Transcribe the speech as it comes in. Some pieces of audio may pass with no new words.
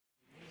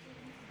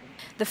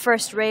The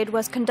first raid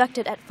was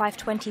conducted at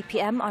 5:20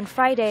 p.m. on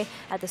Friday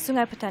at the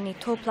Sungai Petani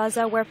toll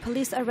plaza, where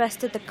police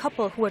arrested the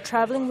couple who were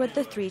traveling with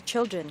the 3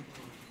 children.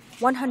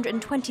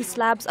 120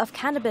 slabs of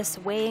cannabis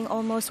weighing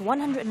almost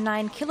 109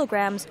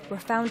 kilograms were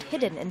found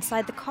hidden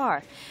inside the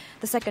car.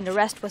 The second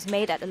arrest was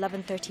made at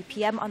 11:30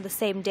 p.m. on the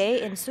same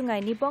day in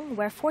Sungai Nibong,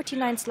 where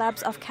 49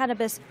 slabs of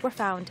cannabis were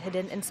found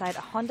hidden inside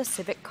a Honda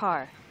Civic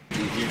car.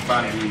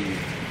 Disimpan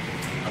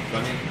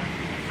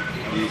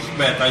di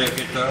spare tayar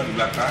kereta di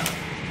belakang.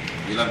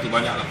 Di dalam tu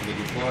banyaklah kita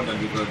jumpa, dan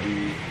juga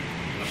di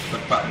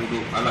tempat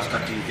duduk alas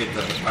kaki kereta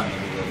depan dan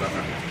juga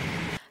belakang.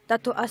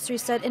 Datuk Asri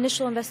said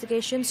initial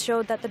investigations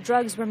showed that the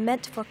drugs were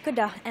meant for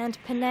Kedah and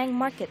Penang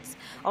markets.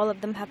 All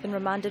of them have been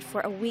remanded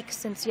for a week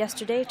since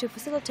yesterday to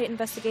facilitate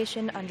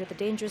investigation under the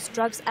Dangerous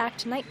Drugs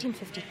Act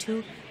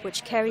 1952,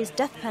 which carries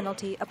death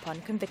penalty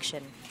upon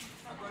conviction.